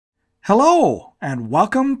Hello, and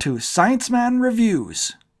welcome to ScienceMan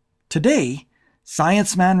Reviews. Today,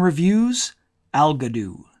 ScienceMan reviews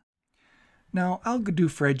Algodo. Now,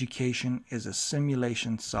 Algodo for Education is a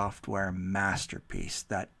simulation software masterpiece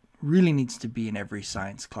that really needs to be in every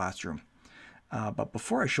science classroom. But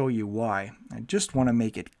before I show you why, I just want to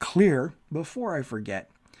make it clear, before I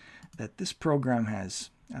forget, that this program has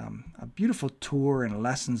a beautiful tour and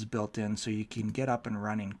lessons built in so you can get up and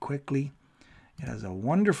running quickly. It has a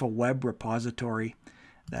wonderful web repository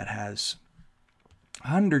that has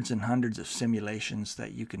hundreds and hundreds of simulations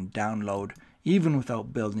that you can download even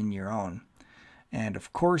without building your own. And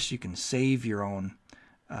of course, you can save your own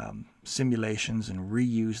simulations and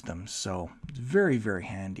reuse them. So it's very, very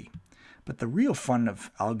handy. But the real fun of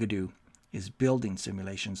Algodo is building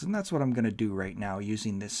simulations. And that's what I'm going to do right now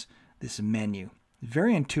using this menu.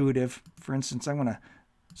 Very intuitive. For instance, I'm going to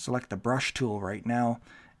select the brush tool right now.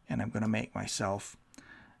 And I'm going to make myself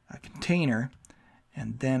a container,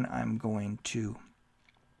 and then I'm going to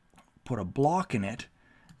put a block in it,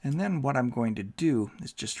 and then what I'm going to do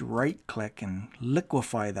is just right click and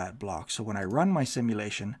liquefy that block. So when I run my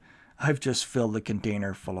simulation, I've just filled the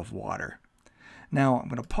container full of water. Now I'm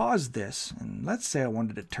going to pause this, and let's say I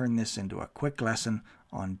wanted to turn this into a quick lesson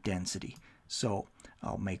on density. So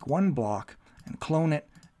I'll make one block and clone it,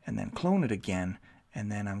 and then clone it again,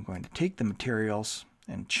 and then I'm going to take the materials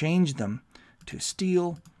and change them to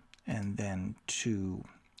steel and then to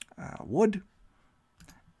wood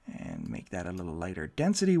and make that a little lighter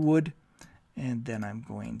density wood. And then I'm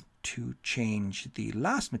going to change the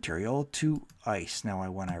last material to ice.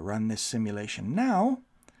 Now when I run this simulation now,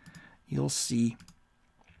 you'll see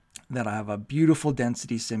that I have a beautiful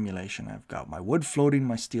density simulation. I've got my wood floating,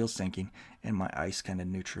 my steel sinking, and my ice kind of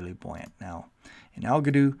neutrally buoyant. Now, in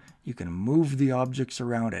Algodo, you can move the objects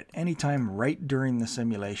around at any time right during the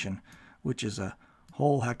simulation, which is a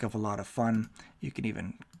whole heck of a lot of fun. You can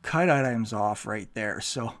even cut items off right there.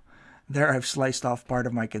 So there I've sliced off part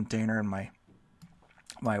of my container, and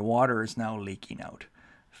my water is now leaking out.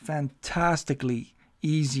 Fantastically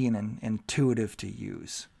easy and intuitive to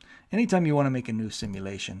use. Anytime you want to make a new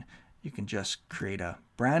simulation, you can just create a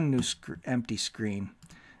brand new empty screen.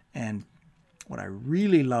 And what I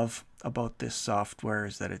really love about this software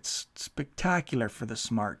is that it's spectacular for the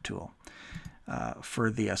Smart tool, for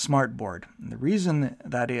the Smart board. And the reason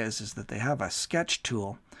that is that they have a sketch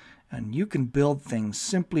tool, and you can build things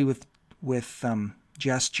simply with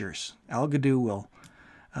gestures. Algodo will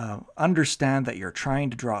understand that you're trying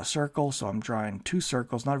to draw a circle, so I'm drawing two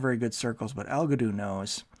circles, not very good circles, but Algodo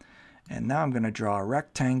knows. And now I'm going to draw a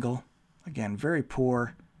rectangle. Again, very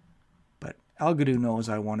poor, but Algodo knows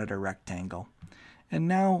I wanted a rectangle. And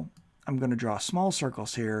now I'm going to draw small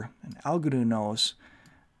circles here, and Algodo knows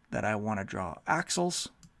that I want to draw axles,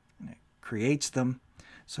 and it creates them.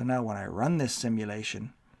 So now when I run this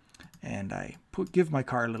simulation and I give my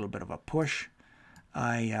car a little bit of a push,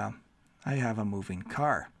 I have a moving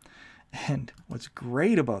car. And what's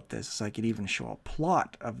great about this is I could even show a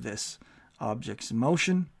plot of this object's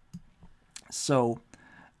motion. So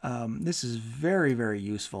this is very, very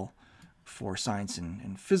useful for science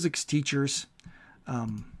and physics teachers.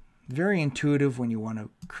 Very intuitive when you want to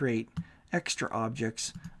create extra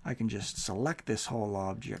objects. I can just select this whole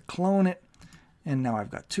object, clone it, and now I've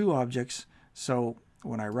got two objects. So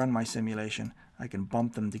when I run my simulation, I can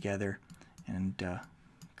bump them together and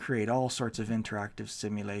create all sorts of interactive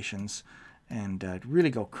simulations and really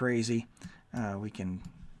go crazy. We can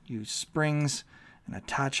use springs and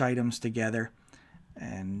attach items together,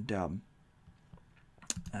 and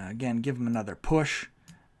again give them another push,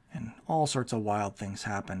 and all sorts of wild things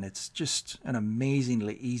happen. It's just an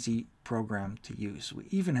amazingly easy program to use. We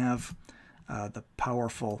even have the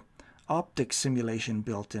powerful optics simulation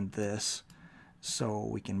built into this, so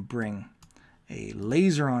we can bring a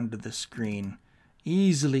laser onto the screen,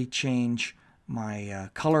 easily change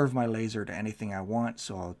my color of my laser to anything I want.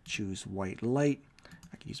 So I'll choose white light.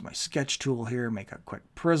 I can use my sketch tool here, make a quick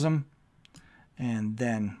prism, and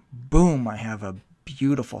then boom, I have a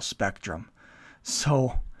beautiful spectrum.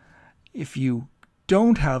 So if you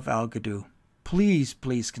don't have Algodo, please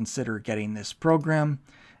consider getting this program.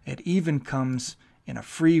 It even comes in a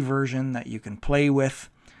free version that you can play with.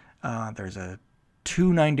 There's a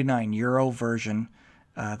 €2.99 version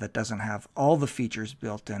that doesn't have all the features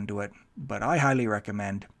built into it, but I highly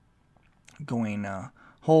recommend going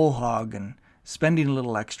whole hog and spending a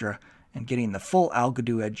little extra and getting the full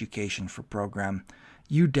Algodo education for program.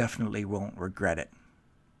 You definitely won't regret it.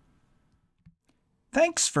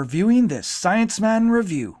 Thanks for viewing this ScienceMan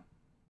review.